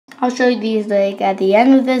I'll show you these like at the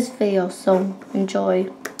end of this video, so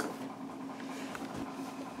enjoy.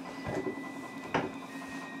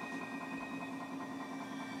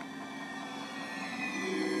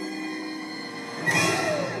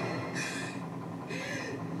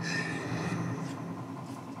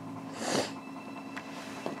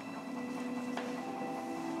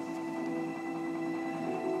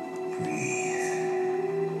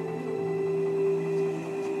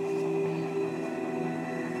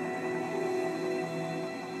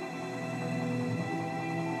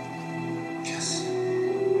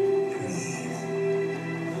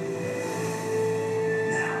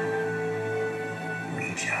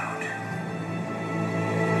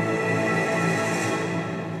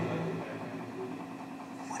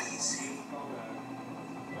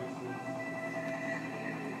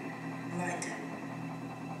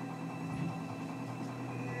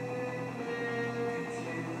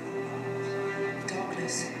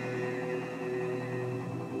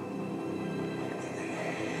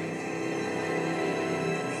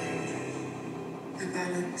 The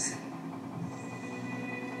balance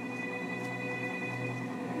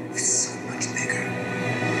is so much bigger.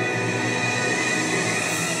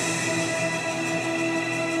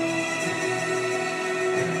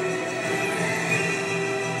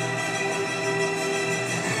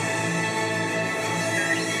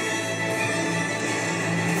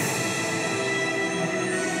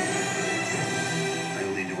 I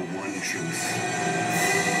only know one truth.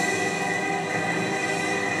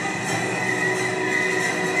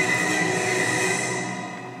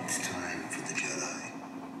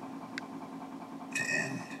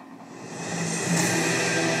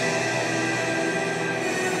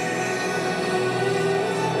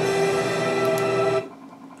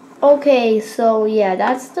 Okay, so yeah,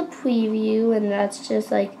 that's the preview, and that's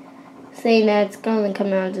just like saying that it's gonna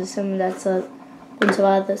come out to some that's a bunch of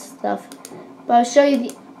other stuff. But I'll show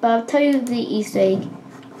you I'll tell you the Easter egg.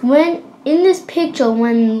 When in this picture,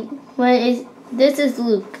 this is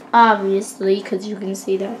Luke, obviously, because you can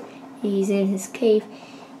see that he's in his cave.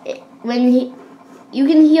 You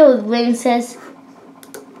can hear when it says.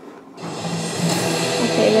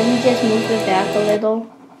 Okay, let me just move it back a little.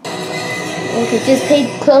 Okay, just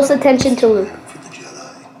pay close attention to Luke.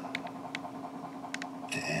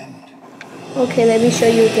 Okay, let me show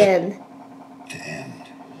you again.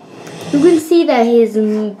 You can see that his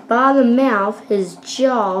bottom mouth, his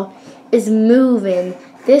jaw, is moving.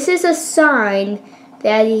 This is a sign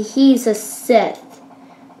that he's a Sith.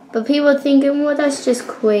 But people are thinking, well, that's just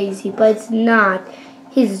crazy, but it's not.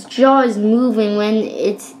 His jaw is moving when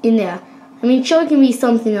it's in there. I mean, sure, it can be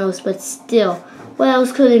something else, but still, what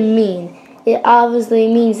else could it mean? It obviously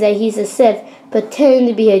means that he's a Sith, pretending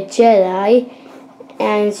to be a Jedi,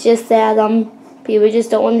 and it's just that people just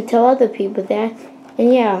don't want to tell other people that,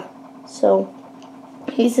 and yeah, so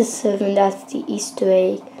he's a Sith, and that's the Easter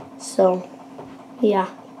egg. So yeah,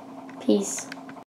 peace.